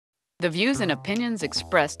The views and opinions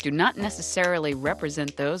expressed do not necessarily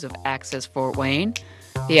represent those of Access Fort Wayne,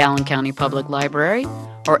 the Allen County Public Library,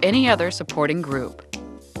 or any other supporting group.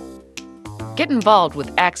 Get involved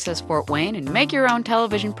with Access Fort Wayne and make your own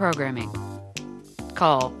television programming.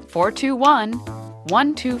 Call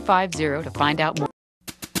 421-1250 to find out more.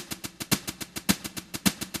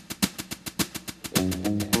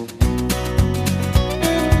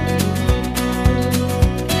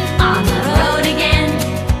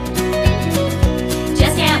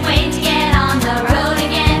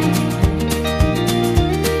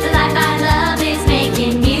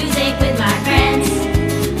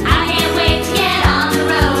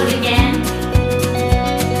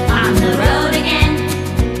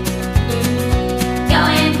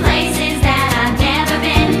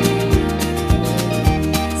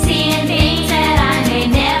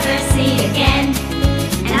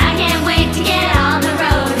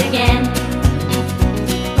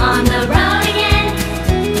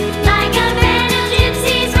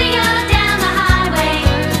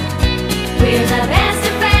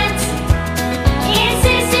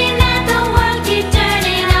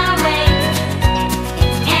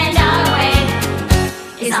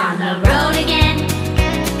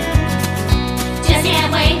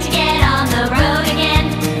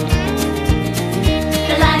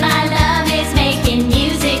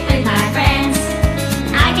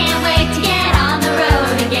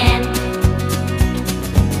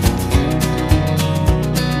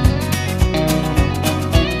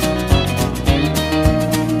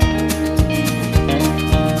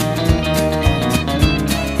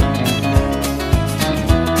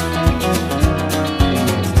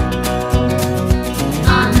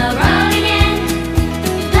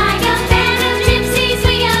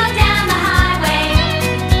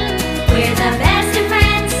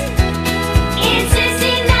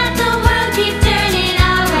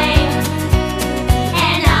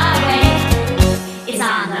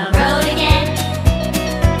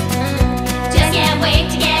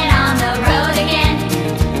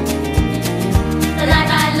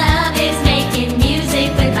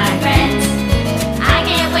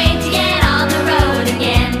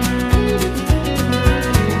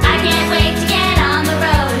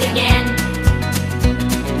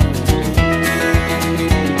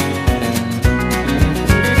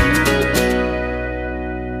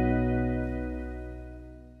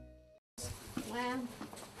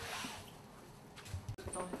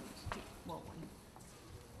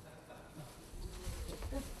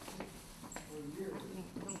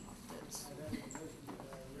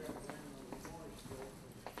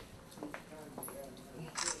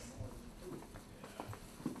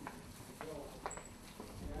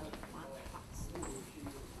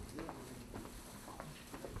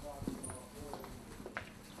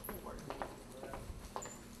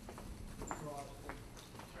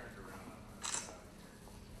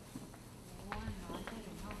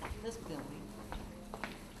 This building.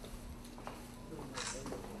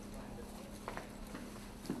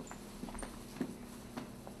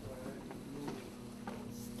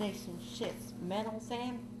 Station shifts. Metals,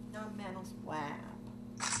 Sam? No metals. Wow.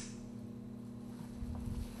 I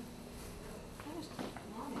was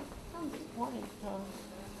wanting to.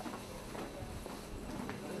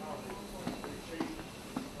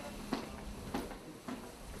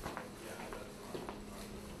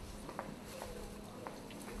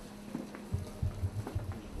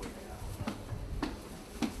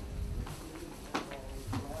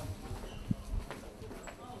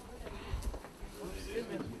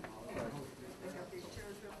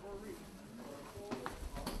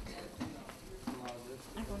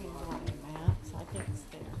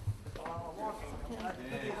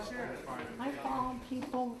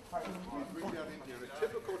 People. Bring that in here. A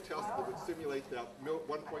typical test that would simulate that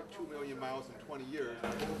 1.2 million miles in 20 years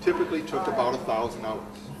typically took about 1,000 hours.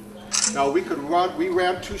 Now we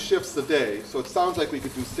ran 2 shifts a day, so it sounds like we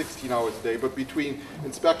could do 16 hours a day, but between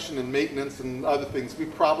inspection and maintenance and other things, we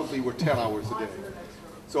probably were 10 hours a day.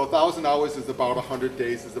 So 1,000 hours is about 100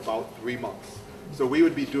 days, is about 3 months. So we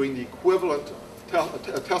would be doing the equivalent,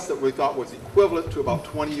 a test that we thought was equivalent to about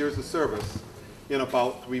 20 years of service in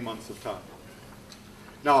about 3 months of time.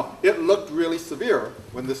 Now, it looked really severe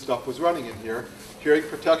when this stuff was running in here. Hearing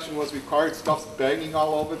protection was required, stuff's banging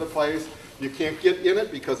all over the place. You can't get in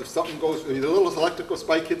it because if something goes, the little electrical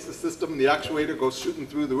spike hits the system and the actuator goes shooting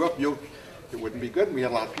through the roof, it wouldn't be good. And we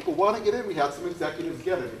had a lot of people want to get in. We had some executives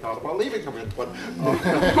get it. We thought about leaving them in, but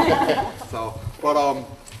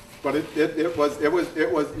it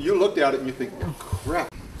was. You looked at it and you think, oh,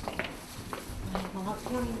 crap. Well, how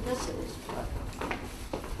come this is?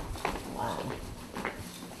 Wow.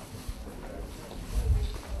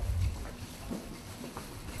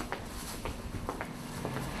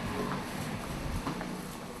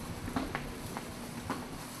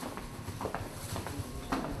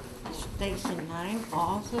 Station 9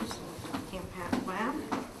 officers, Impact Lab.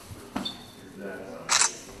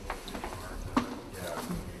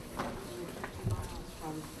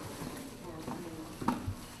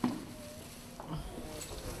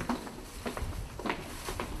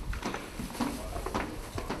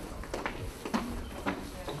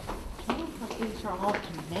 These are all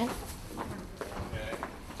connected.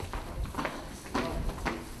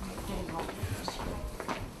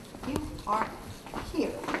 You are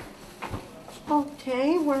here.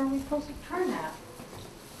 Okay, where are we supposed to turn at?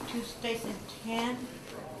 To station 10.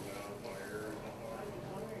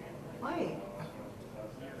 Wait.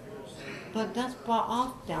 But that's bought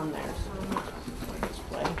off down there, so I'm not this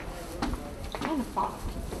way. Kind of thought,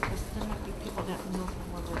 because there might be people that know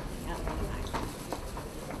where we're looking at one night.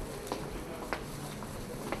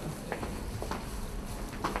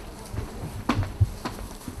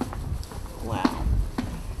 Wow.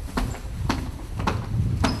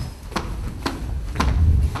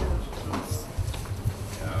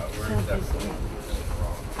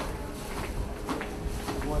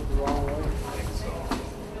 Went the wrong way. I think so.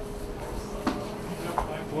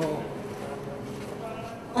 Well,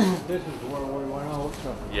 this is where we went out.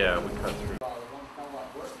 So. Yeah, we cut through.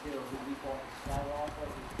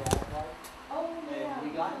 And we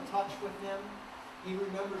got in touch with him. He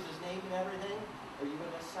remembers his name and everything. Are you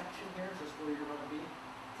in this section here? Is this where you're going to be?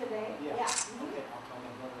 Today? Yeah. Yeah. Okay, I'll tell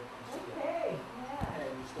my brother. to come see you. Okay, yeah. Okay,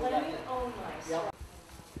 we still Let got me it. own my Yep.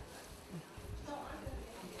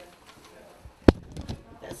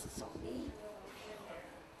 This is so neat.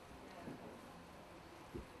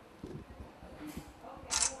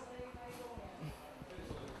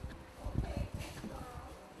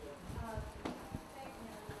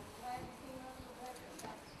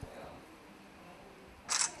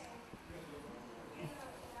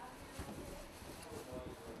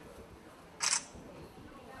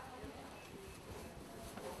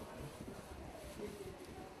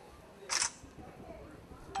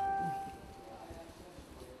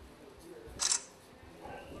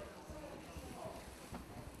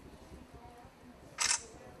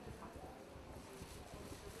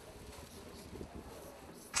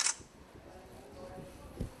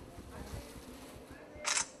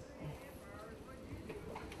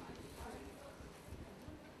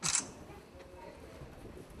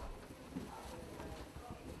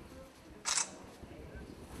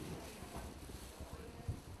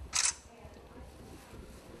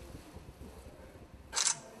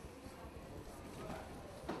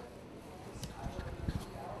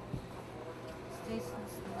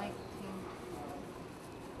 Station's 19.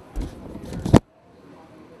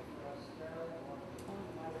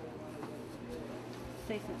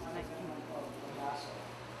 Station's 19. Or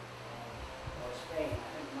Spain. I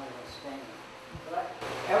think it might have been Spain. But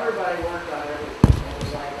everybody worked on everything. It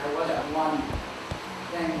was like there wasn't one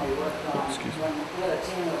thing we worked on. When we had a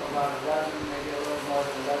team of about a dozen, maybe a little more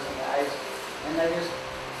than a dozen guys, and they just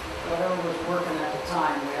whatever was working at the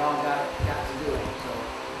time, we all got to do it. So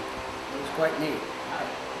it was quite neat.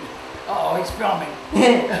 Oh, he's filming.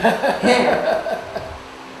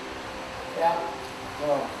 Yeah.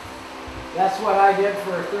 So that's what I did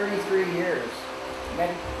for 33 years.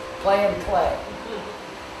 Play and play.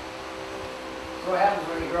 So what happens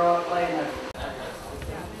when you grow up playing it.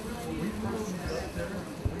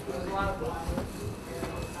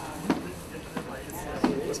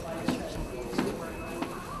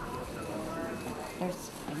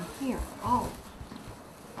 There's in here. Oh,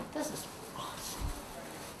 this is awesome.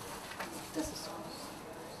 This is awesome.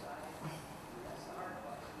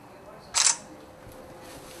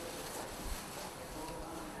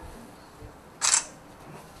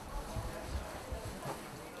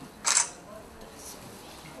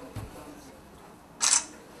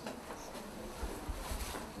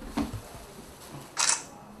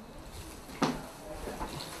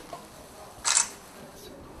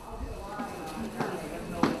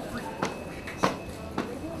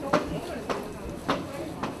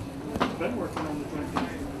 Been working on the joint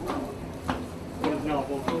venture. No,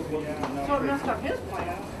 both working on that. So it messed up his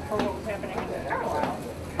plan for what was happening in Carlisle.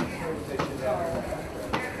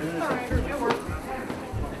 Sorry, it worked.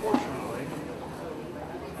 Unfortunately.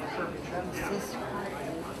 This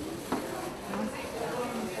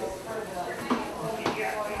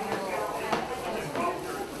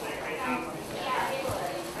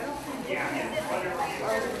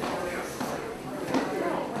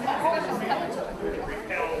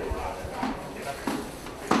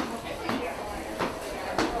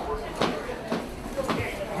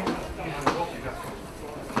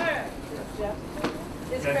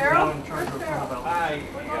Is Farrell? In charge of Where's Farrell? Hi.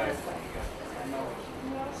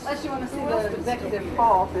 Unless you want to see the executive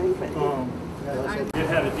hall thing, but It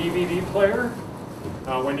had a DVD player.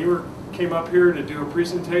 When you came up here to do a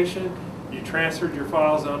presentation, you transferred your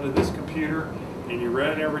files onto this computer and you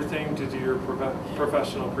ran everything to do your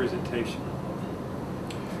professional presentation.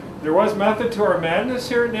 There was method to our madness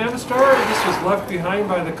here at Navistar. This was left behind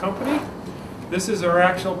by the company. This is our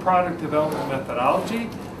actual product development methodology,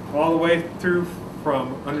 all the way through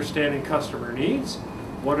from understanding customer needs.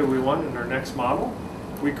 What do we want in our next model?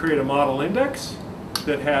 We create a model index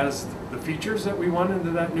that has the features that we want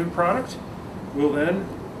into that new product. We'll then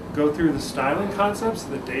go through the styling concepts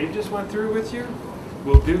that Dave just went through with you.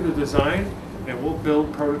 We'll do the design and we'll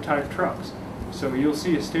build prototype trucks. So you'll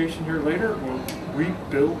see a station here later where we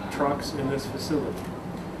build trucks in this facility.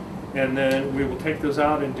 And then we will take those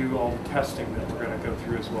out and do all the testing that we're going to go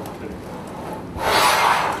through as well today.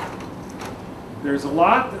 There's a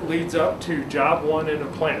lot that leads up to job one in a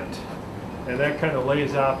plant. And that kind of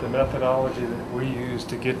lays out the methodology that we use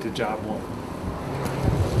to get to job one.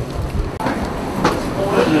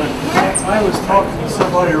 I was talking to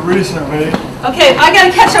somebody recently. okay, I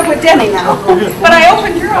gotta catch up with Denny now. But I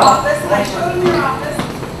opened your office and I showed him your office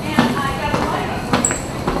and I got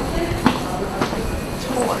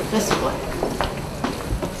a tour this way.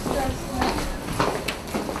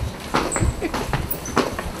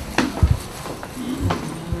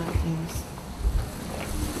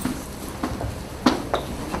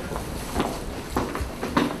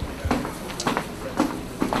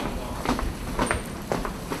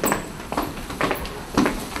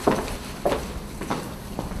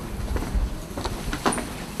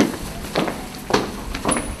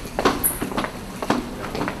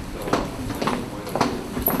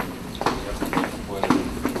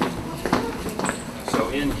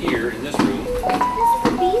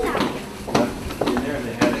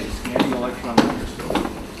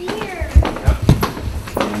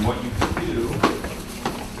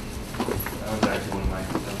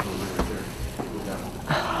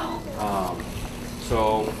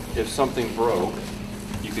 So if something broke,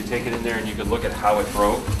 you could take it in there and you could look at how it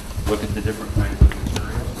broke, look at the different kinds of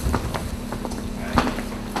materials.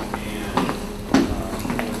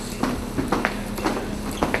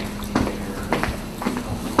 Okay.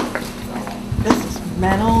 This is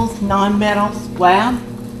metals, non-metals, slab.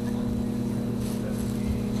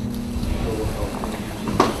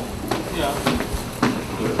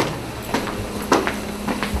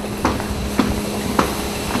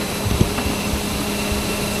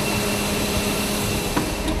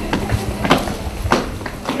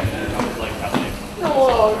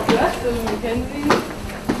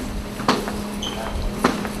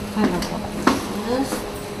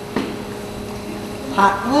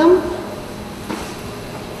 Hot glue.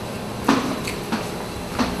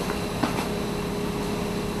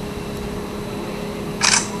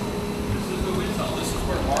 This is the wind tunnel. This is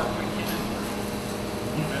where Mark went in.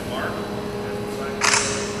 That Mark.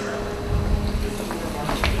 This is where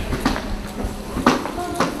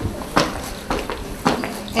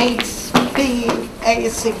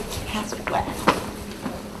HVAC test well.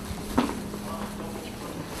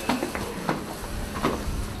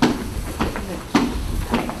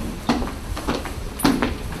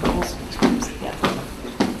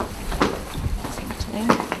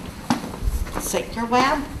 Sector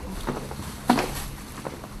web.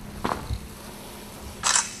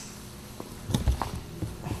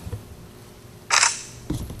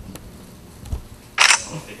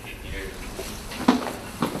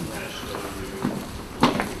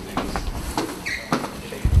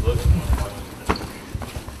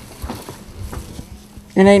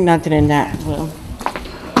 There ain't nothing in that glue.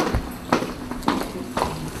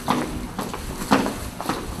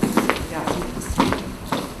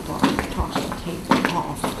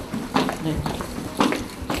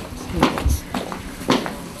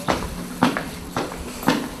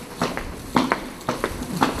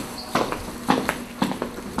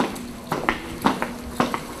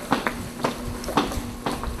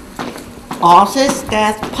 Office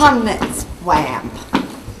desk permits WAMP.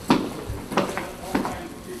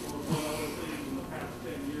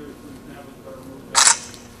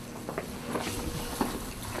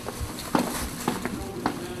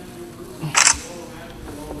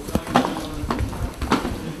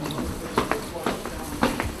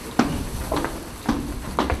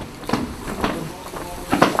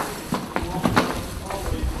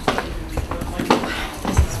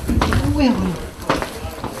 This is really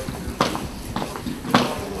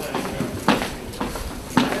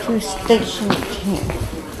Station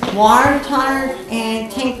 10. Water tires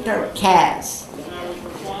and tank dirt cast. My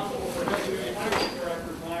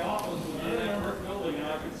office was in our building and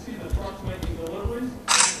I could see the trucks making deliveries.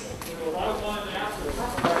 So I was on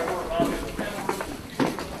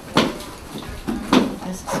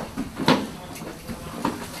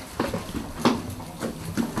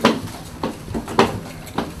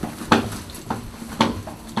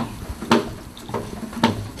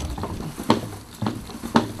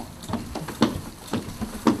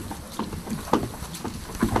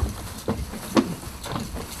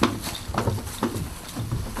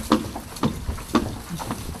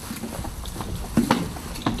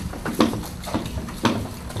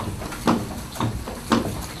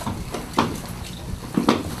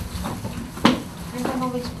When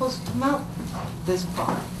are we supposed to come out this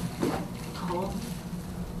far? Cold.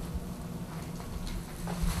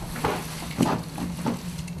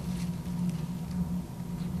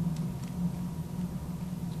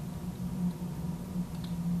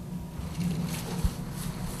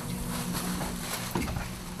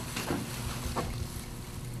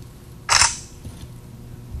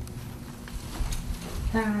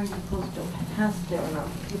 How are you supposed to pass there? No,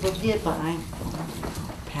 people did, but I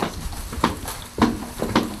passed.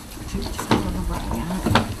 Just I don't know where I got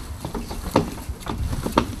it.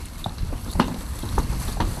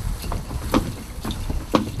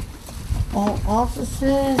 All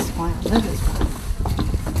offices, wow, that is fun.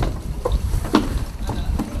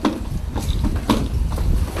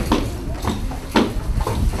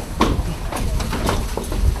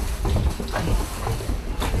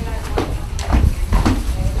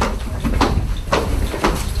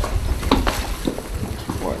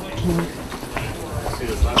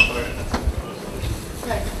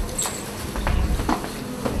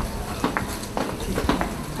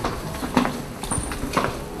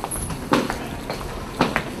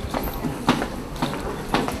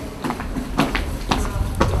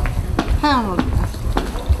 How?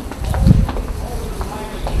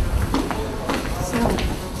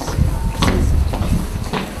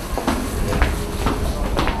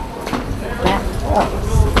 That close.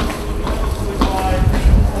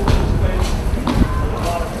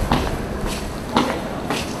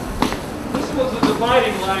 This was the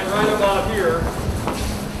dividing line right about here.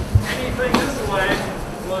 Anything this way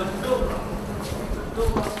was built up.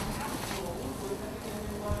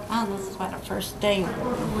 Oh, this is my first day. I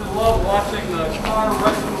love watching the car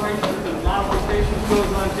restorations and modification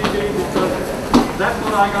shows on TV because that's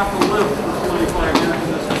what I got to live for 25 years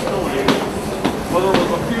in this facility. Whether it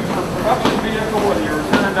was a future production vehicle, whether you were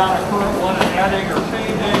tearing down a current one and adding or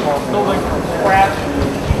changing or building from scratch,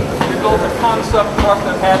 we built a concept truck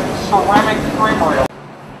that had ceramic frame rails.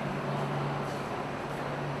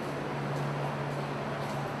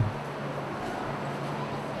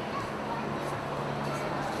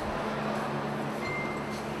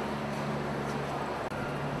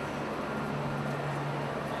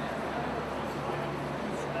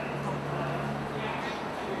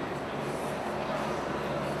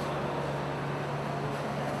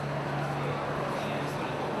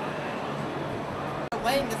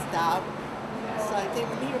 Waiting to stop, so I think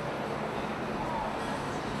we're here.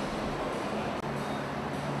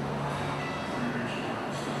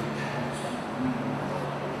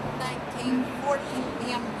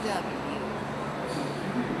 BMW.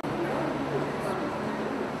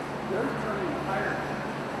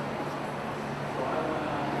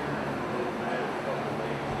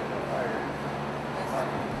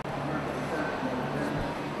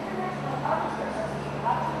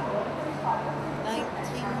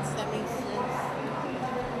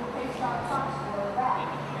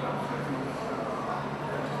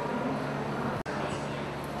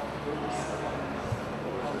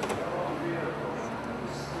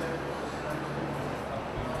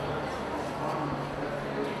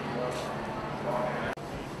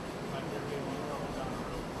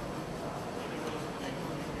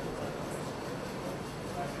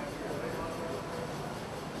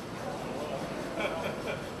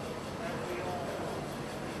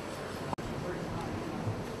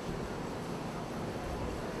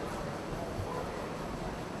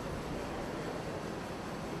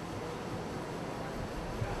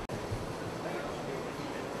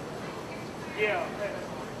 Yeah.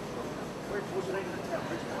 What's the name of the town?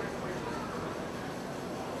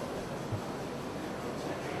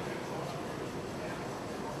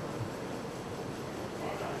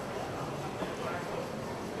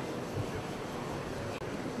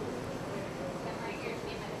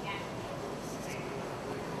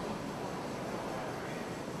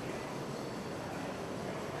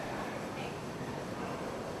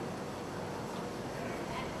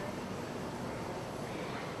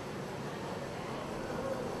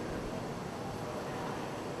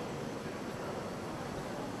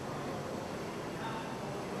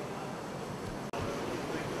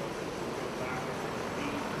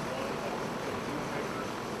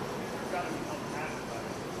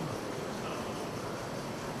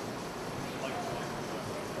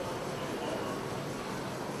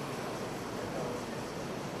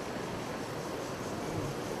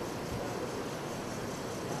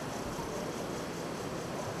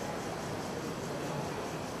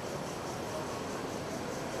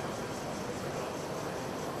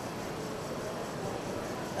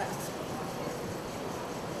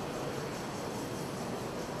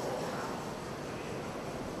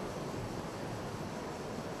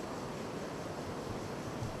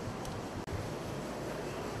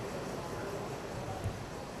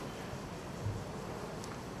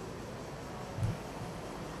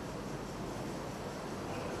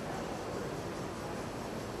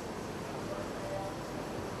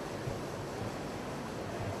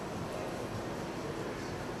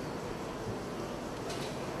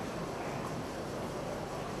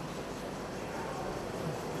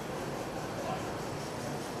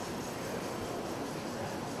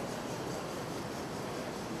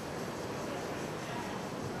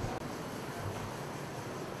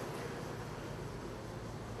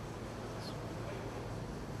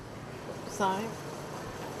 inside.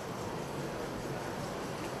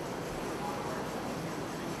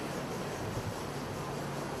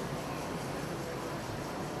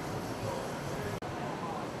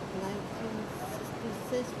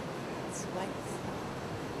 It's like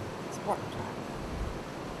sport track.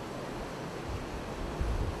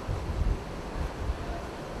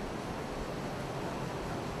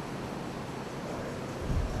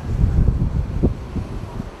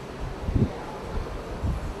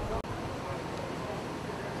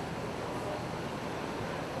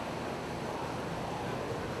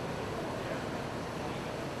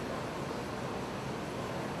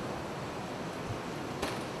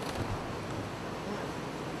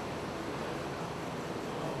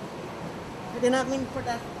 I did not mean for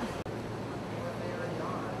that.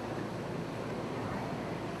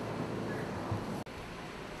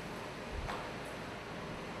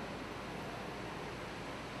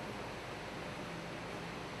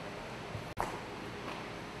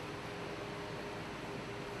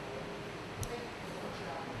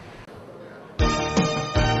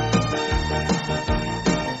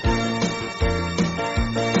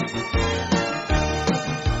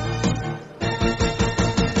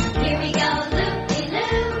 Here we go,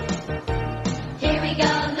 loopy-loo.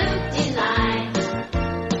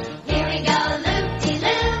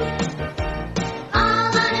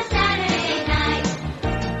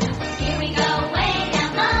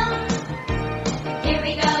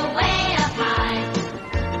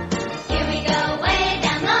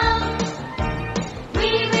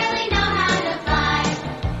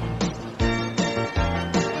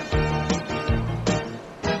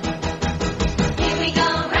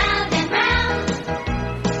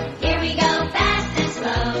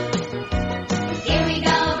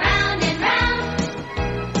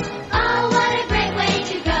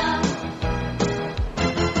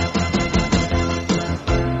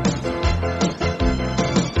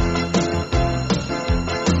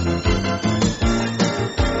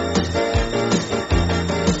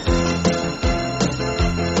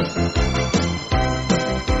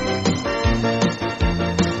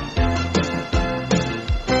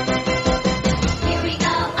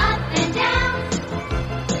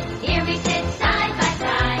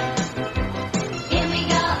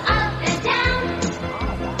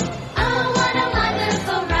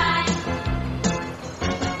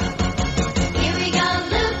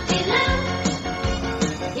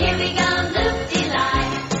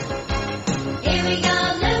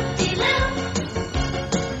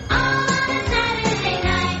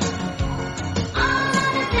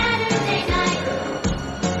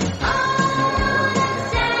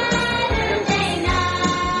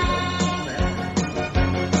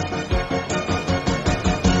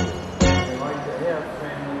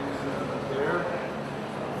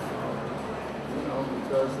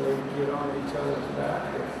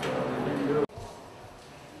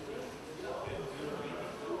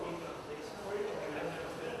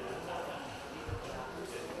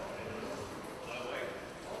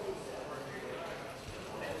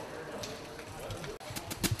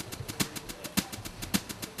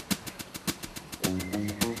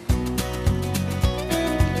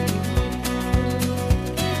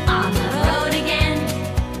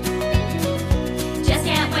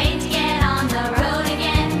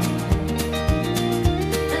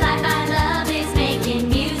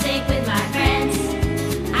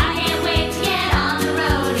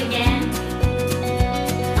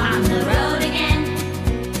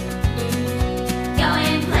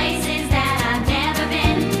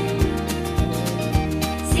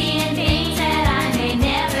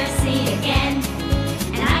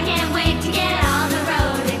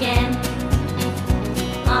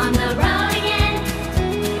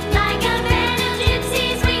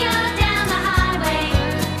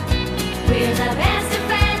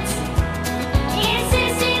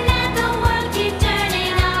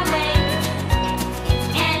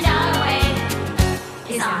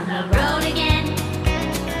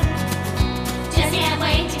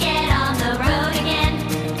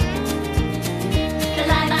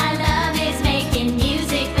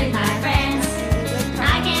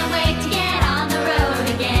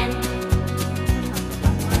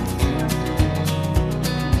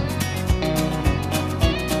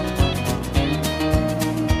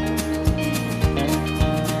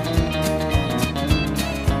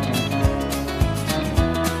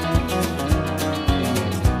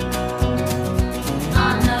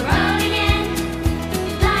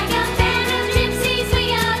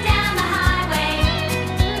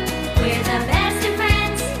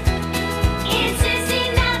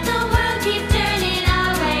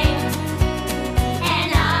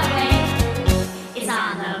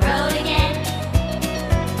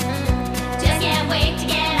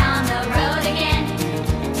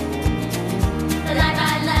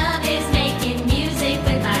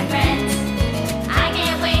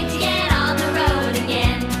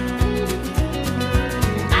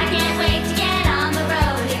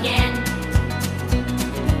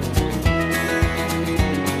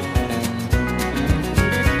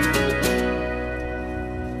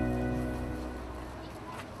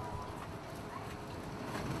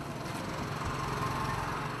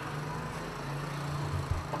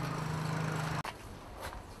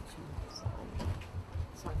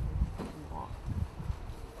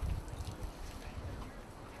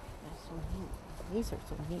 These are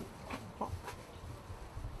some neat hooks.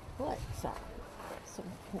 Some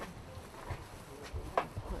cool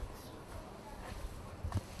hooks.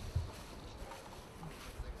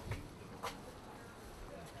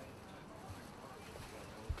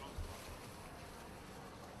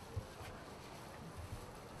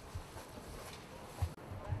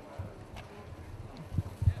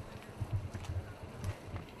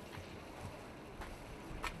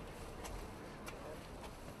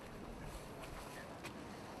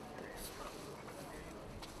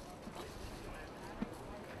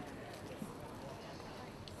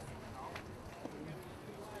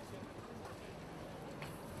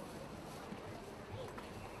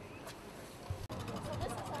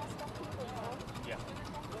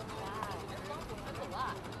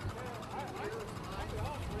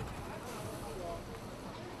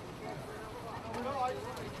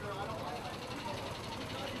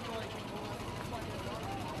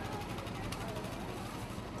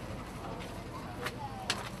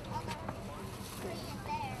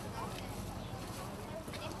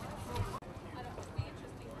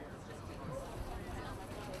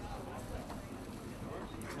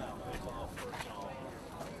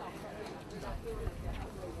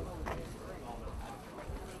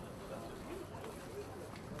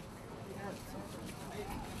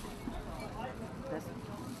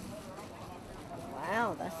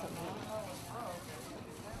 Wow, that's a neat.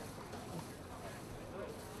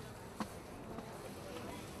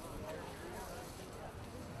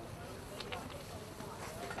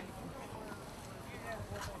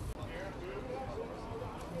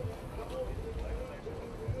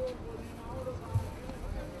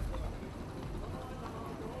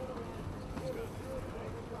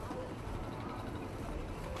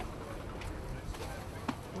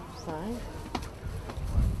 Fine.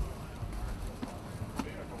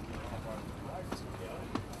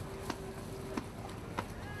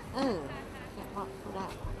 Can't walk for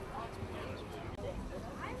that one.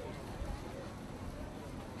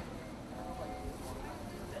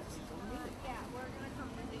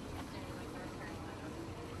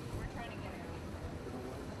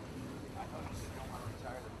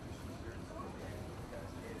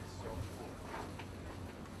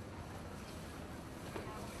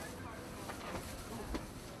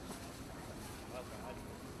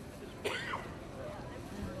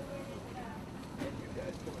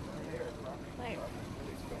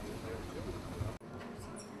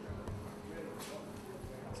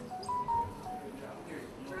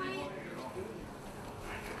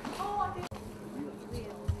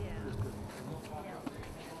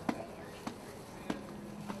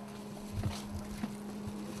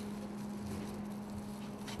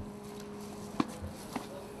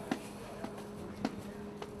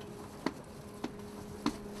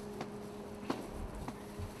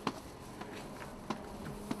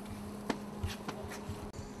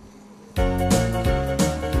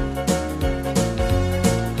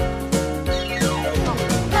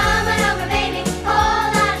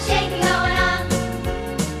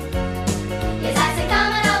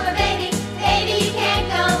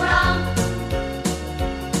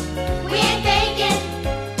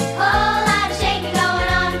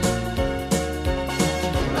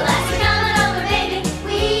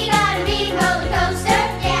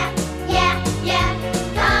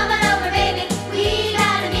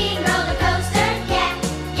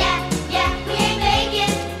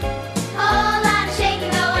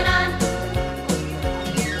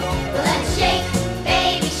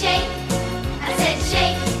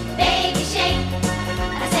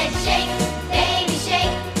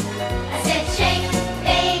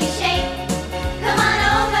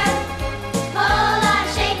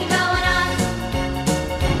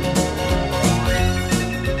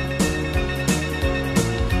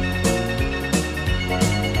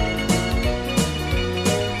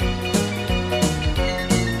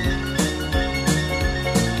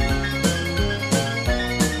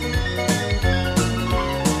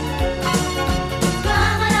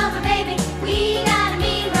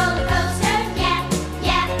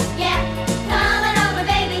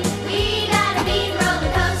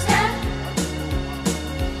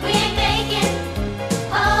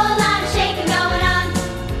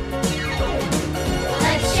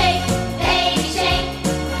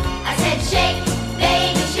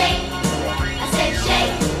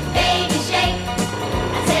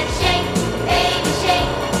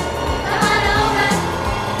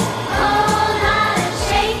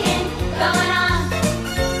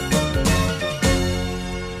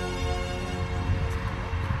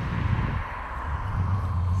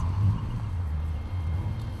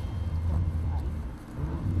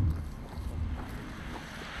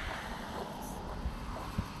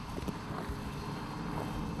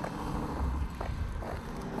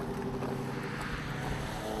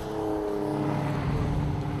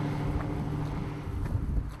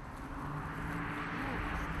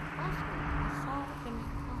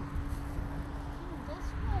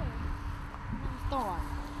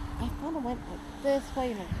 this.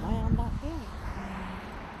 Wait a minute. Why I'm not doing it?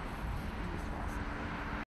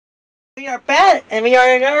 We are back, and we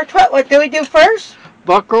are in our truck. What do we do first?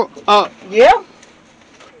 Buckle up. Yep.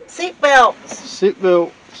 Seatbelts.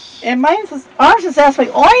 Seatbelts. And ours is actually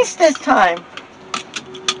orange this time.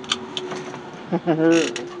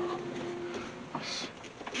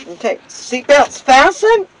 Okay, seatbelts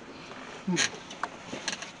fastened.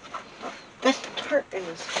 This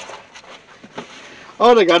curtains.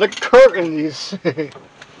 Oh, they got a curtain, you see.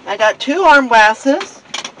 I got 2 arm glasses.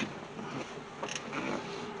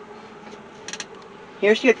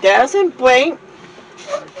 Here's your Daz and Blink.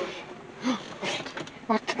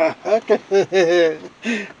 What the heck is this?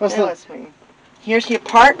 What's that? Here's your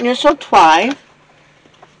part initial 12.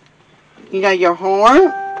 You got your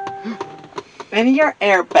horn and your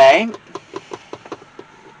airbag.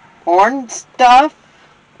 Horn stuff.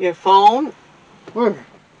 Your phone. Where?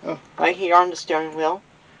 Oh. Right here on the steering wheel.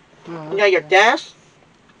 You got your desk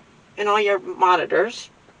and all your monitors.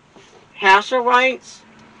 Hazard lights.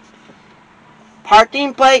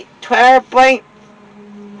 Parking brake, trailer brake.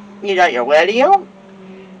 You got your radio.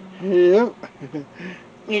 Yep.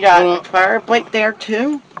 You got a fire brake there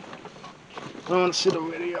too. I want to see the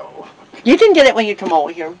video. You can get it when you come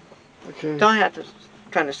over here. Okay. Don't have to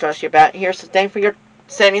try to stress you about it. Here's the thing for your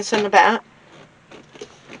settings in the back.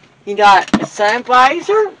 You got a sun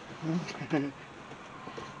visor.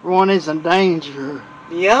 One is in danger.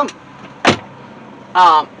 Yep.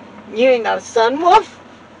 You ain't got a sunroof.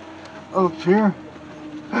 Up here.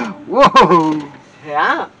 Whoa.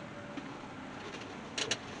 Yeah.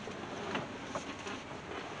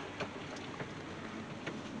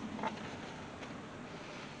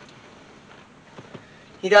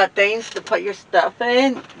 You got things to put your stuff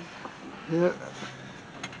in. Yeah.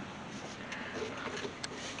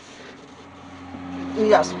 You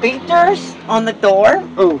got speakers on the door.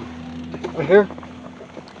 Oh. Right here?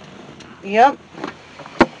 Yep.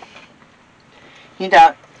 You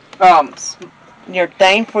got your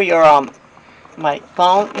thing for your like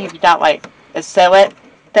phone. You got like a select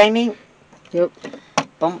thingy. Yep.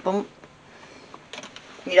 Boom boom.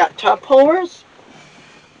 You got top holders.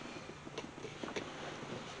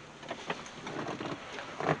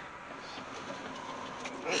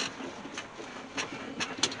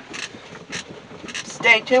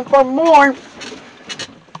 Stay tuned for more.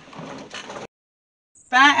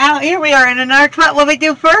 Back out here we are in another truck. What do we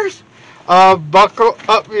do first? Buckle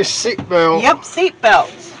up your seatbelt. Yep,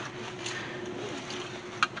 seatbelts.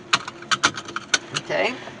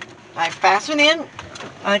 Okay. I fasten in.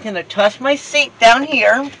 I can adjust my seat down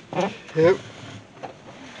here. Yep.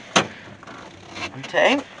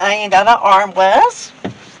 Okay. I got an armrest.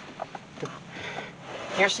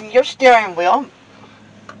 Here's your steering wheel.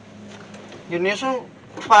 Your initial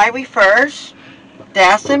 5 reverse.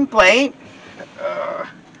 Dash and brake.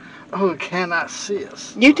 Oh, cannot see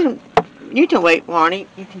us. You can wait, Lonnie.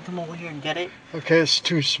 You can come over here and get it. Okay, it's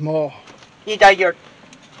too small. You got your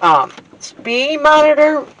speed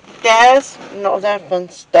monitor, gas, and all that fun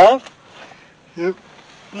stuff. Yep.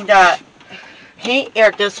 You got heat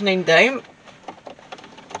air conditioning thing.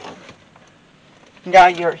 You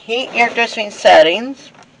got your heat air conditioning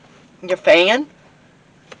settings. Your fan.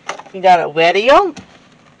 You got a radio.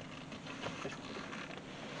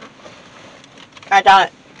 I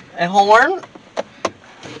got a horn.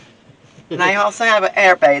 And I also have an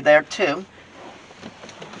airbag there too.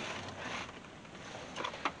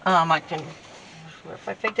 I can, if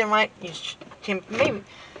I think they might, you can maybe.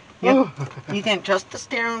 Yep. You can adjust the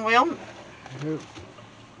steering wheel. Yep.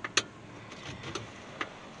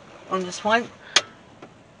 On this one.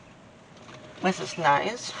 This is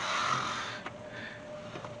nice.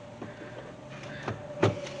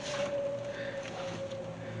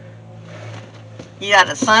 You got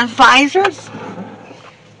the sun visors.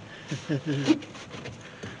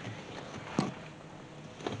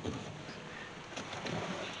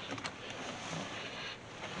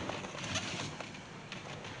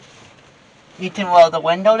 You can roll the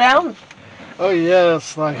window down. Oh yeah,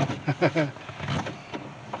 it's like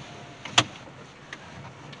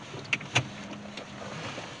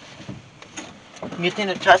You can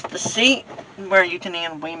adjust the seat where you can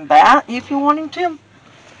even lean back if you wanted to.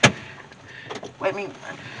 Let me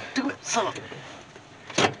do it so.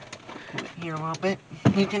 Here a little bit.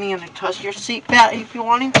 You can even adjust your seat back if you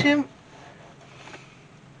wanted to.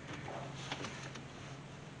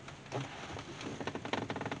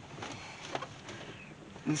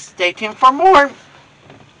 And stay tuned for more.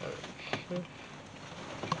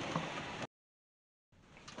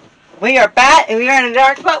 We are back and we are in a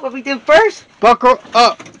dark spot. What we do first? buckle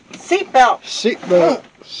up. Seatbelt.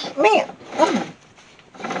 Seatbelts. Man.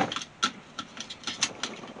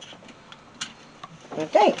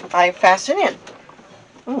 Okay, I fasten in.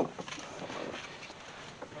 Ooh.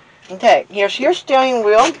 Okay, here's your steering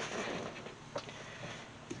wheel.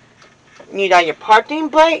 You got your parking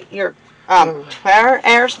brake, your tire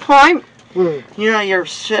air pipe. You got your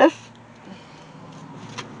shift.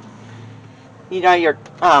 You got your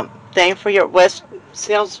thing for your west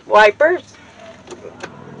seals wipers.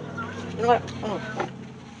 You know what? Oh.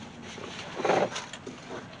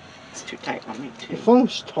 It's too tight on me too. The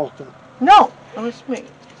phone's talking. No, that was me.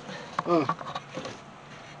 Oh.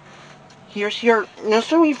 Here's your, this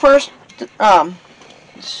will be first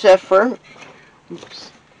shifter.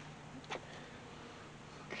 Oops.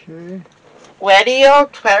 Okay. Radio,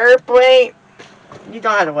 tire brake. You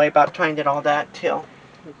don't have to worry about trying to get all that too.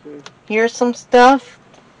 Okay. Here's some stuff.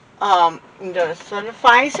 You got a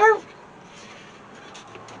sanitizer.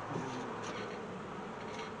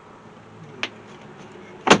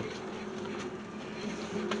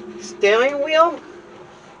 Steering wheel.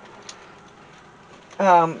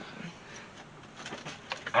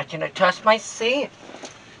 I can adjust my seat.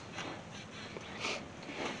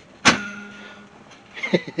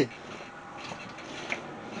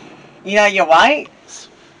 You got your lights.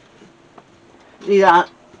 You got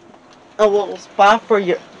a little spot for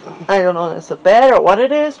your, I don't know if it's a bed or what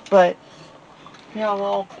it is, but you know, a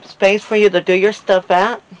little space for you to do your stuff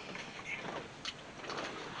at.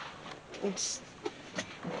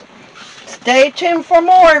 Stay tuned for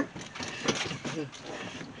more.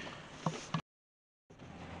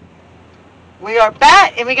 We are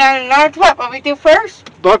back, and we got another what we do first?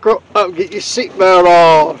 Buckle up, get your seatbelt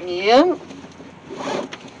on. Yeah.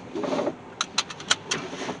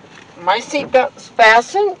 My seatbelt's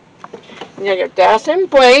fastened. You got your gas and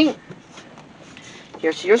brake.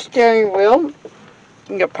 Here's your steering wheel.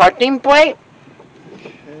 Your parking brake.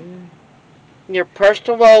 Okay. Your push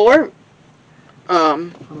to lower.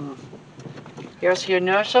 Here's your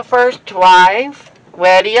neutral first drive.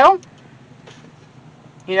 Radio.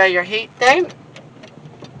 You know your heat thing.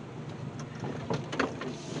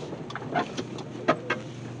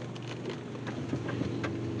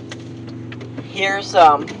 Here's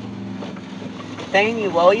thing you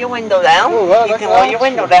roll your window down. Oh, wow, you that's can roll your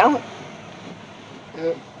window down.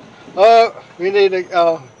 Yeah. We need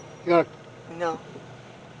to. No.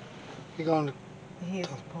 You gonna He's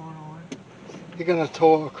pulling over. you gonna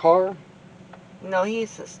tow a car? No,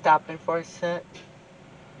 he's stopping for a sec.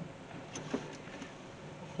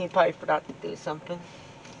 He probably forgot to do something.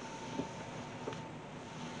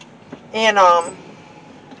 And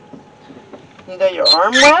you got your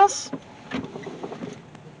armrest.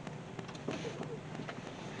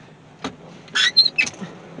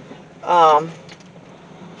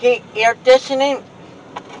 Heat air conditioning.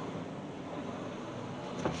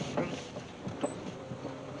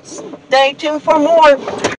 Stay tuned for more.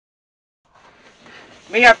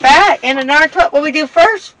 We are back in another truck. What we do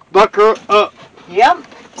first? Buckle up, Yep.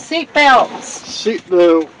 Seat belts.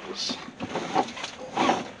 seatbelts.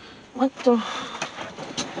 What the?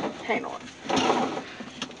 Hang on.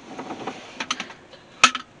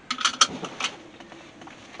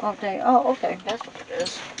 Okay. Oh, okay. That's what it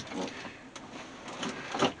is.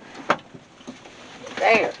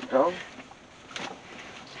 There you go.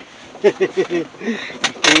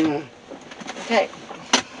 Okay.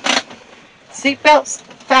 Seatbelts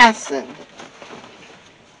fastened.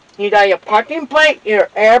 You got your parking brake, your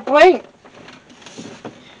air brake,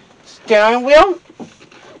 steering wheel.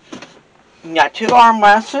 You got two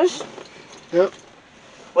armrests. Yep.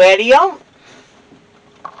 Radio.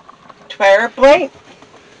 Tire brake.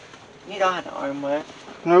 You don't have an armrest.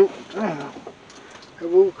 Nope.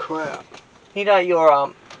 Oh crap. You got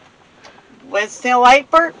your Wesley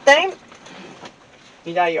light bird thing.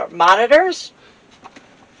 You got your monitors.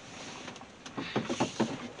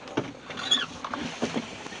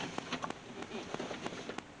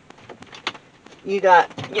 You got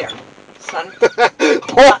your sun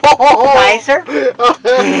visor.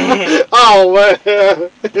 Oh man.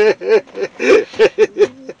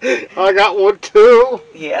 I got one too.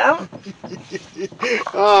 Yeah.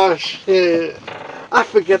 Oh shit. I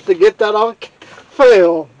forget to get that on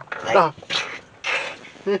film.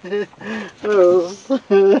 Oh.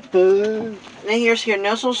 Then here's your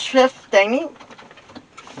nozzle shift thingy.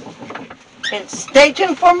 And stay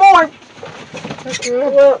tuned for more.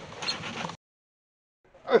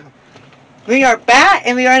 We are back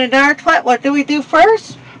and we are in another twat. What do we do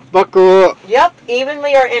first? Buckle up. Yep, even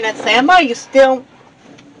we are in a standby, you still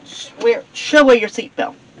should wear your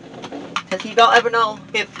seatbelt. Because you don't ever know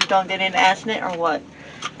if you don't get in an accident or what.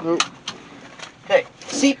 Nope. Okay,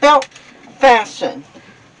 seatbelt fasten.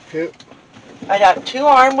 Yep. I got two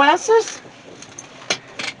armrests.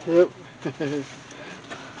 Yep.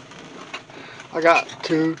 I got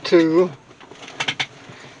two.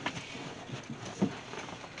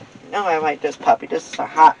 No, I like this puppy. This is a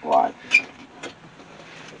hot one.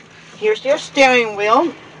 Here's your steering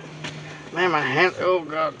wheel. Man, my hand, oh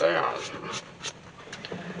god damn.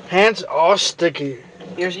 Hands all sticky.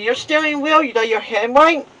 Here's your steering wheel. You got your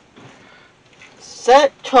headlight.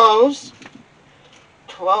 Set toes.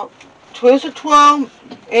 12 to 12.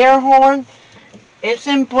 Air horn.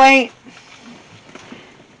 Instant brake.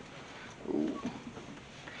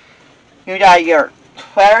 You got your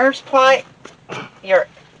tires plate. Your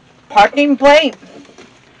parking brake.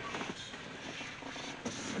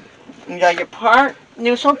 You got your park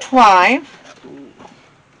neutral drive.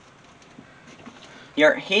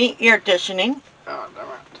 Your heat air conditioning. Oh, damn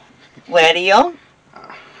it. Radio.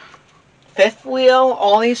 Fifth wheel,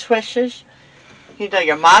 all these switches. You got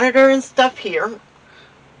your monitor and stuff here.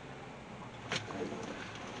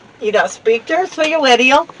 You got speakers for your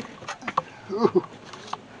radio. Ooh.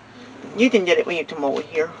 You can get it when you come over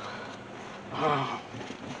here. Oh.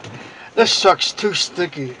 This sucks too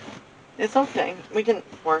sticky. It's okay. We can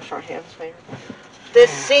wash our hands later.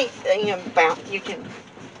 This seat thing about you can.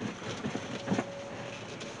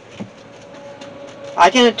 I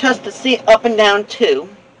can adjust the seat up and down too.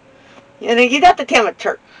 You know, you got the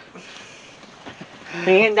temperature.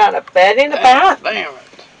 You got a bed in the back. Damn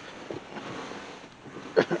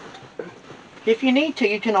it. If you need to,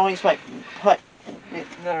 you can always like put it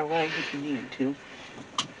another way if you need to.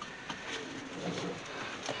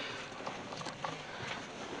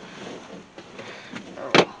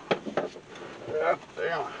 God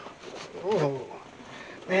damn. Oh.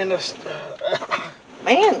 Man, this.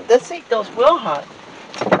 Man, this seat goes real hot.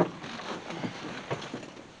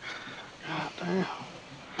 God damn.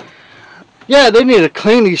 Yeah, they need to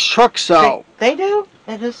clean these trucks out. They do?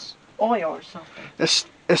 It is oil or something. It's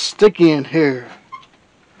sticky in here.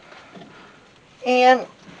 And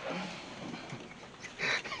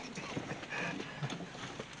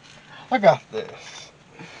Look at this.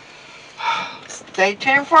 stay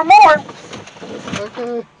tuned for more.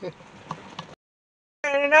 Okay.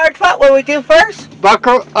 In another spot, what we do first?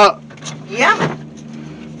 Buckle up. Yeah.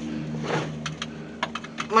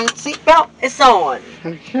 My seatbelt is on.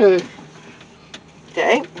 Okay.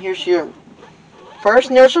 Okay, here's your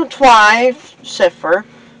first neutral drive shifter.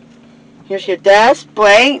 Here's your dash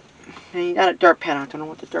brake. And you got a dirt panel. I don't know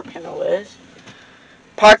what the dirt panel is.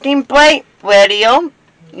 Parking brake, radio.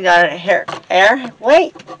 You got a air.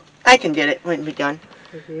 Wait, I can get it when we're done.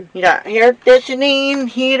 Okay. You got air conditioning,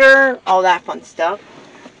 heater, all that fun stuff.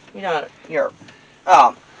 You got your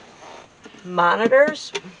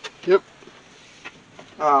monitors. Yep.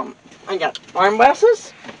 I got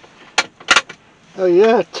armrests. Oh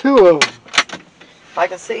yeah, two of them. I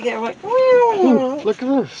can see here like. Ooh, look at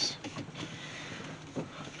this.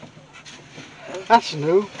 That's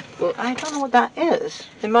new. Look. I don't know what that is.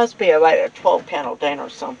 It must be like a 12-panel thing or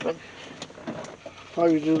something. How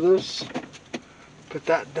you do this? Put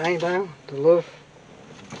that thing down to lift.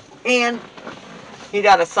 And you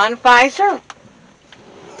got a sun visor.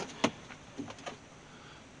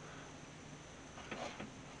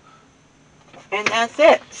 And that's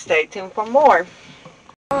it. Stay tuned for more.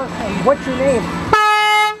 What's your name?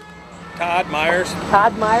 Todd Myers.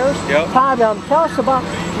 Todd Myers? Yep. Todd, tell us about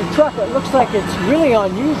the truck. It looks like it's really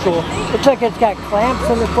unusual. Looks like it's got clamps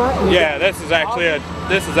in the front. Yeah, this is actually a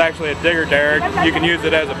digger derrick. You can use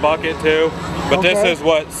it as a bucket too, but this is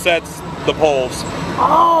what sets the poles.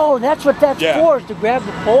 Oh, that's what that's for, is to grab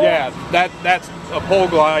the pole? Yeah, that's a pole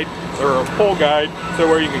glide or a pole guide, so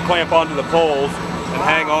where you can clamp onto the poles and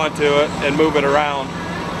hang on to it and move it around.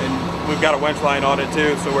 And we've got a winch line on it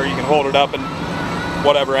too, so where you can hold it up in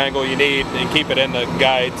whatever angle you need and keep it in the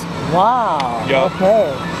guides. Wow. Yep. Okay.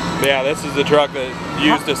 Yeah, this is the truck that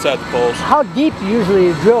used to set the poles. How deep usually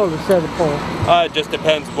you drill to set a pole? It just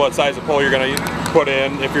depends what size of pole you're going to put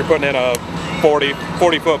in. If you're putting in a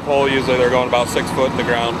 40-foot pole, usually they're going about 6 foot in the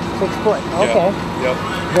ground. 6 foot. Okay. Yep.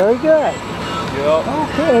 Very good. Yep.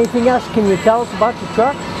 Okay. Anything else can you tell us about the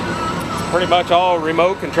truck? Pretty much all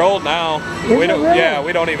remote controlled now. Is it really? Yeah,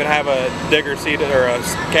 we don't even have a digger seat or a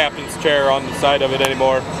captain's chair on the side of it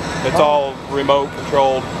anymore. It's all remote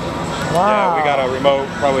controlled. Wow. Yeah, we got a remote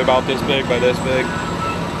probably about this big by this big.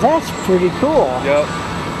 That's pretty cool. Yep.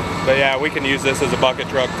 But yeah, we can use this as a bucket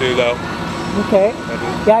truck too, though. Okay.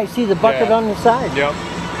 Yeah, I see the bucket on the side. Yep.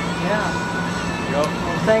 Yeah. Yep.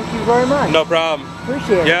 Well, thank you very much. No problem.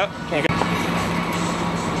 Appreciate it. Yep. Okay.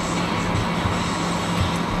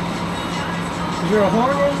 Is there a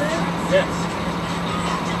horn in there? Yes.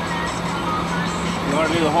 You want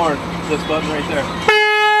to do the horn? This button right there.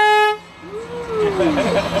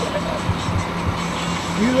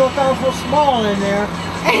 You look awful small in there.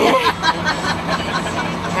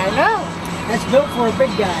 I know. That's built for a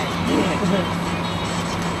big guy.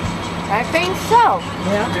 I think so.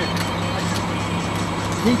 Yeah.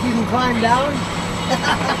 Think you can climb down?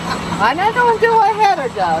 And I don't do what Heather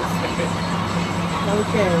does.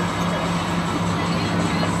 Okay.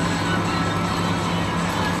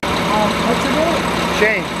 What's your name?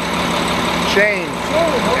 Shane. Shane.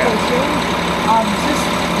 Shane. Okay, Shane. Is this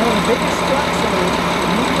one of the biggest trucks or the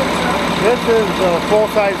medium size? This is a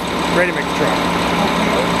full-size ready-mix truck.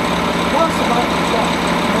 Okay. Tell us about the truck.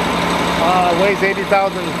 Weighs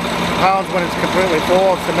 80,000 pounds when it's completely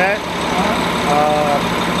full of cement.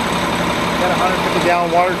 Got a 150-gallon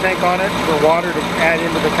water tank on it for water to add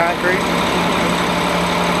into the concrete.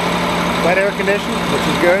 Wet air conditioned, which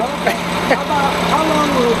is good. How long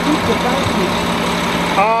will it keep the concrete?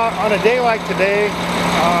 On a day like today,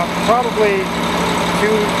 probably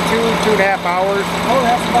two and a half hours. Oh,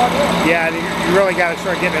 that's about it. Yeah, you really got to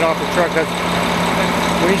start getting it off the truck because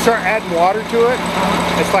when you start adding water to it,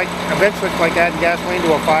 it's like eventually it's like adding gasoline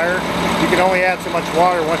to a fire. You can only add so much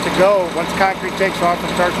water. Once concrete takes off and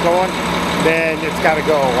starts going, then it's got to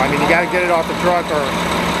go. I mean, you got to get it off the truck or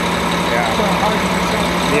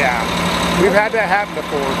yeah. We've had that happen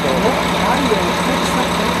before. So.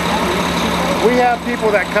 We have people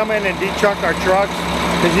that come in and de-chunk our trucks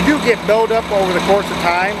because you do get buildup over the course of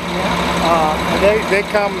time. They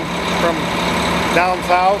come from down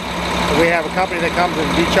south. We have a company that comes and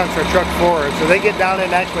de-chunks our trucks for us. So they get down and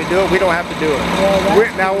actually do it. We don't have to do it.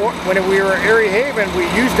 Now, when we were at Erie Haven, we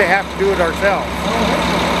used to have to do it ourselves.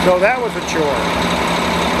 So that was a chore.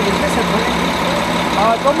 Is this a brand new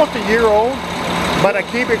truck? It's almost a year old, but I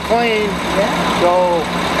keep it clean. So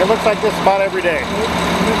it looks like this about every day.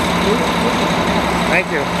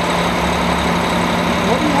 Thank you.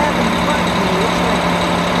 What do you have in front of you?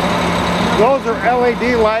 Those are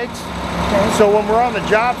LED lights. So when we're on the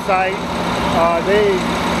job site, they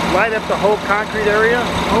light up the whole concrete area.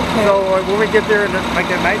 Okay. So when we get there, like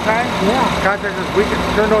at nighttime, contractors, we can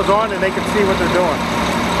turn those on and they can see what they're doing.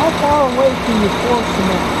 How far away can you pour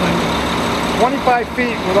cement from it? 25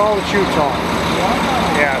 feet with all the chutes on.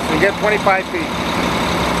 Wow. Yeah, so you get 25 feet.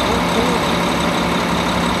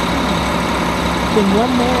 Can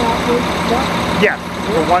one man operate the truck? Yes,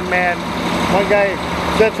 for one man. One guy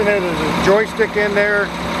sits in there, there's a joystick in there,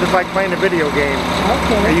 just like playing a video game.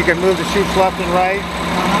 Okay. And you can move the chutes left and right,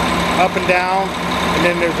 up and down, and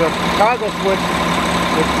then there's a toggle switch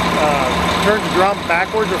that turns the drum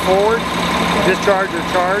backwards or forwards, discharge or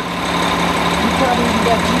charge. You probably even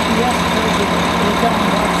got GPS because you're telling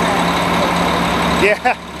me what's that.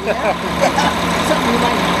 Yeah. Something you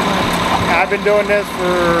might not want. I've been doing this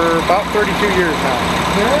for about 32 years now.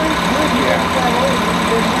 Very good. You got old.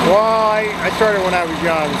 Well, I started when I was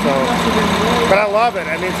young, so. But I love it.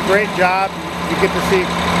 I mean, it's a great job. You get to see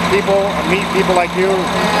people, meet people like you,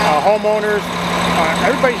 homeowners.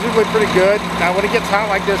 Everybody's usually pretty good. Now, when it gets hot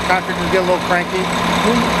like this, contractors get a little cranky.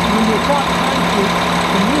 When you talk concrete,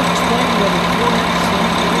 can you explain what a 4-inch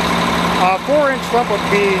slump is? 4-inch slump would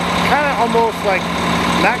be kind of almost like,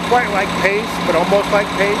 not quite like paste, but almost like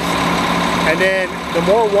paste. And then the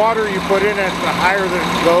more water you put in it, the higher that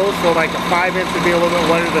it goes. So like a 5-inch would be a little bit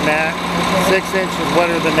wetter than that. 6-inch is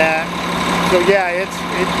wetter than that. So yeah, it's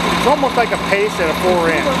almost like a paste at a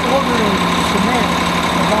 4-inch. If you were ordering cement,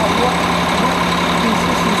 about what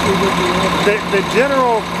consistency would you order? The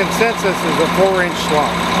general consensus is a 4-inch slump.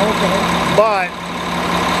 Okay. But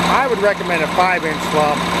I would recommend a 5-inch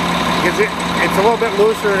slump because it's a little bit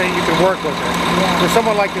looser and you can work with it. For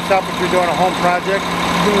someone like yourself, if you're doing a home project,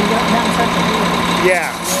 so you got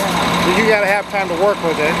to have time to work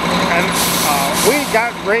with it. And we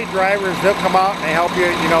got great drivers. They'll come out and they help you.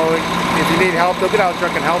 You know, if you need help, they'll get out of the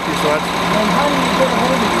truck and help you. So that's. And how do you get a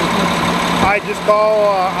hold of you? I just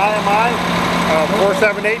call IMI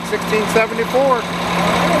 478-1674.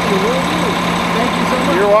 Thank you so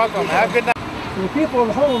much. You're welcome. Have a good night. For the people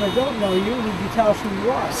at home that don't know you, would you tell us who you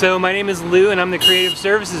are? So my name is Lou and I'm the Creative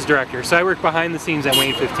Services Director. So I work behind the scenes at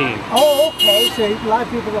Wayne 15. Oh, okay. So a lot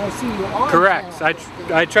of people don't see you on Correct. I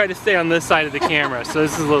try to stay on this side of the camera, so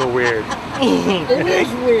this is a little weird. It is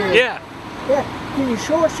weird. Yeah. Yeah. Can you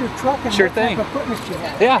show us your truck and what type of equipment you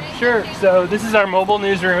have? Yeah, sure. So this is our mobile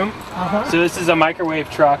newsroom. So this is a microwave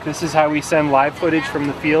truck. This is how we send live footage from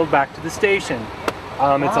the field back to the station. It's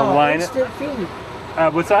a line. Instant feed.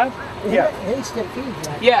 What's that? Yeah. Instant feed,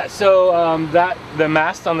 right? Yeah, so the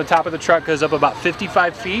mast on the top of the truck goes up about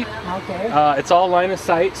 55 feet. Okay. It's all line of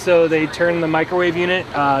sight, so they turn the microwave unit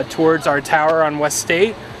towards our tower on West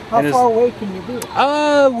State, How far away can you do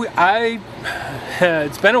it?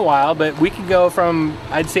 It's been a while, but we can go from,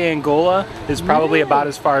 I'd say Angola is probably about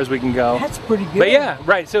as far as we can go. That's pretty good. But yeah,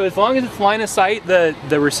 right. So as long as it's line of sight, the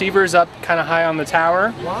receiver's up kind of high on the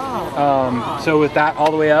tower. Wow. So with that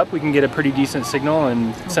all the way up, we can get a pretty decent signal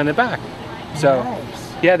and send it back. So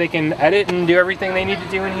yeah, they can edit and do everything they need to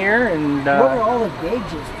do in here. And what are all the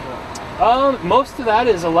gauges for? Most of that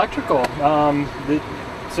is electrical.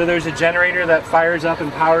 So there's a generator that fires up and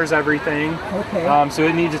powers everything. Okay. So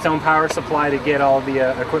it needs its own power supply to get all the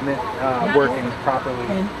equipment working properly.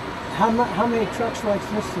 And how many trucks like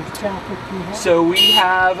this does Channel 15 have? So we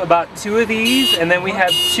have about 2 of these, and then we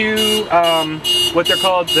have 2 what they're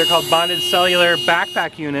called bonded cellular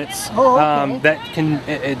backpack units. Oh, okay. That can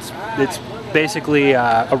it's basically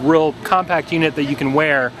a real compact unit that you can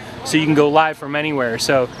wear, so you can go live from anywhere.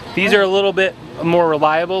 So these are a little bit more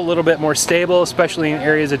reliable, a little bit more stable, especially in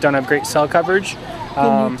areas that don't have great cell coverage.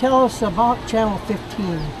 Can you tell us about Channel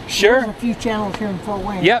 15? Sure. There's a few channels here in Fort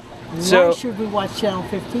Wayne. Yep. Why should we watch Channel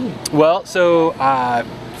 15? Well, so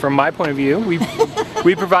from my point of view,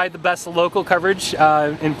 we provide the best local coverage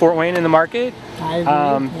in Fort Wayne in the market. I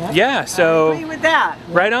agree. Yeah, so I agree with that.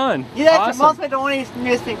 right on. Yeah, that's Awesome. mostly the only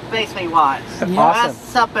news makes me watch. Awesome. That's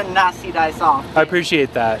something nasty I saw. I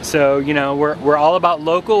appreciate that. So, you know, we're all about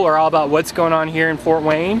local, we're all about what's going on here in Fort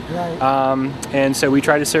Wayne. Right. And so we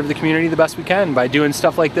try to serve the community the best we can by doing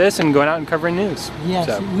stuff like this and going out and covering news. Yes,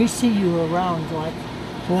 So, we see you around, so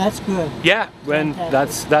that's good. yeah, and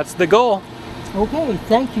Fantastic. that's the goal. Okay,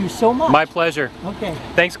 thank you so much. My pleasure. Okay.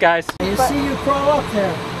 Thanks, guys. You see you crawl up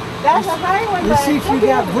there. That's a high one, Let's but see if you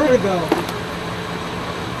got vertigo.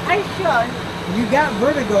 I should. You got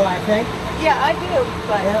vertigo, I think. Yeah, I do,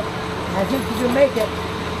 but Yep. I think you can make it.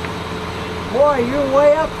 Boy, you're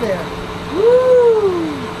way up there. Woo!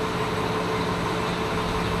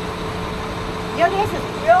 yeah, this is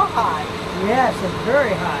real high. Yes, it's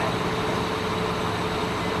very high.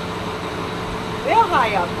 Real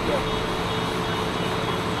high up here.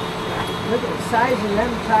 Look at the size of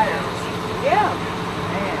them tires. Yeah.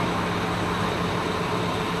 Man.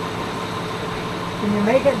 Can you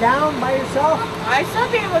make it down by yourself? I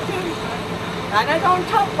should be able to. And I don't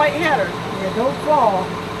talk like header. Yeah, don't fall.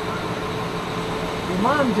 Your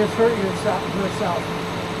mom just hurt herself.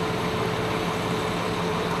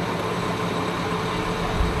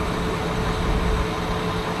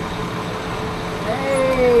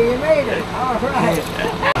 Hey, you made it. All right.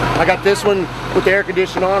 I got this one with the air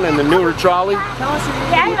conditioning on and the newer trolley. Tell us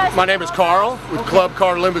your name. My name is Carl with Club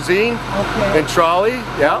Car Limousine Okay. and Trolley.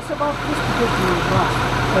 Tell Yeah. us about this particular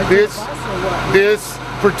bus. This- Bus or what? This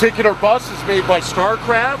particular bus is made by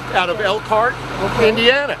Starcraft out of Elkhart,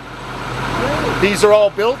 Indiana. These are all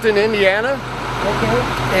built in Indiana, Okay.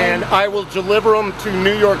 and I will deliver them to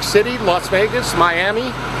New York City, Las Vegas,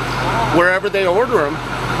 Miami, wherever they order them.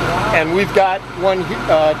 And we've got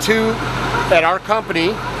two at our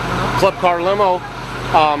company, Club Car Limo.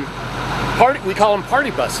 We call them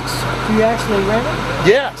party buses. Do you actually rent it?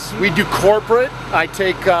 Yes, we do corporate. I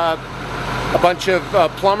take a bunch of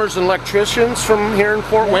plumbers and electricians from here in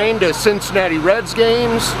Fort Wayne to Cincinnati Reds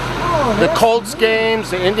games, Oh, the that's Colts neat. games,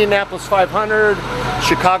 the Indianapolis 500,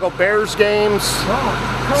 Chicago Bears games. Wow.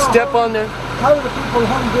 Carl, Step on there. How do the people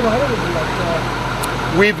home get a hold of you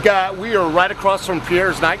like that? We are right across from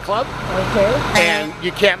Pierre's nightclub, Okay. and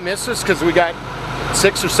you can't miss us because we got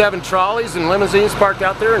 6 or 7 trolleys and limousines parked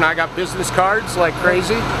out there, and I got business cards like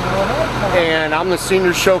crazy. All right. And I'm the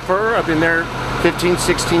senior chauffeur. I've been there 15,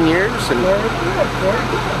 16 years, and Very good.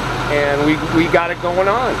 Very good. we got it going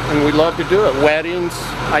on, and we love to do it. Weddings,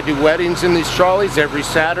 I do weddings in these trolleys every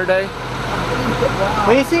Saturday.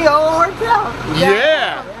 We see all over town.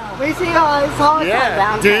 Yeah, We see all it's all yeah.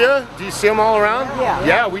 downtown. Do you see them all around? Yeah.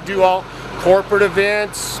 Yeah, we do all corporate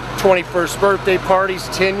events, 21st birthday parties,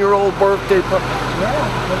 10-year-old birthday parties.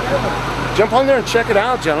 Yeah. Jump on there and check it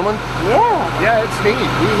out, gentlemen. Yeah. Yeah, it's neat.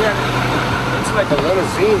 It's like a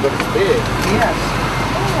limousine, but it's big. Yes.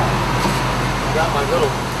 Got my little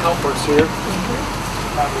helpers here.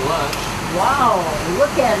 Having lunch. Wow.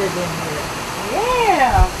 Look at it in here.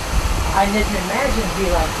 Yeah. I didn't imagine it'd be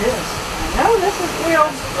like this. No, this is real.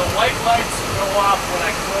 The white lights go off when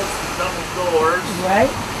I close the double doors,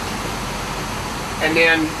 Right? and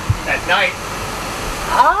then at night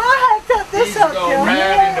I set these this up, go Joe.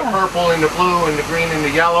 red into purple into blue into green into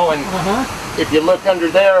yellow, and Uh-huh. if you look under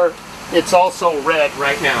there, it's also red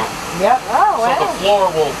right now. Yep. Oh, So the wow. floor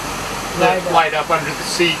will Light light up under the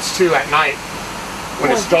seats too at night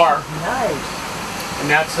when it's dark, Nice. and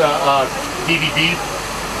that's a DVD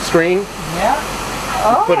screen. Yeah.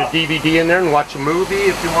 Put a DVD in there and watch a movie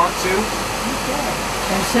if you want to. Okay.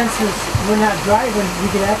 And since we're not driving, we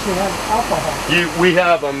could actually have alcohol. We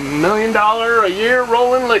have $1 million a year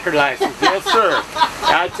rolling liquor license. Yes, sir.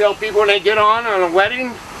 I tell people when they get on a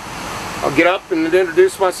wedding, I'll get up and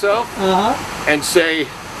introduce myself and say,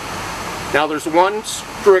 now there's one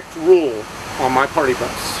strict rule on my party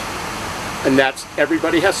bus, and that's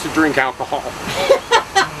everybody has to drink alcohol.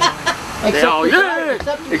 They all, yeah,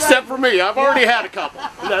 except for me. I've already had a couple.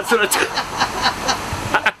 That's what it's.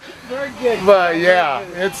 Very good. But yeah,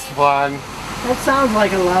 it's fun. That sounds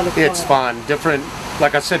like a lot of fun. It's fun. Different,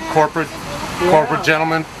 like I said, corporate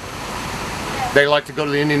gentlemen. They like to go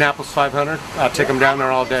to the Indianapolis 500. I take them down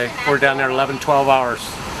there all day. We're down there 11, 12 hours.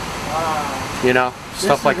 You know,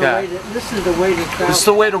 stuff like that. This is the way to travel. This is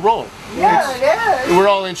the way to roll. Yeah, it is. We're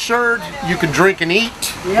all insured. You can drink and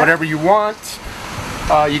eat whatever you want.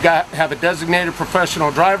 You have a designated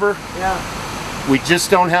professional driver. Yeah. We just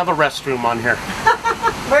don't have a restroom on here.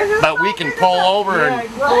 But we can pull over and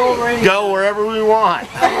go wherever we want.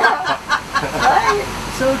 Right.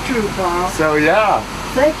 So true, Paul. So yeah.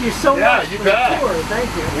 Thank you so much you for bet. the tour. Thank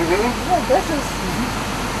you. Yeah, this is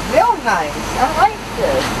real nice. I like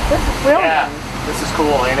this. This is real nice. This is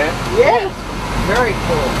cool, ain't it? Yes. Very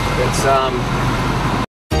cool. It's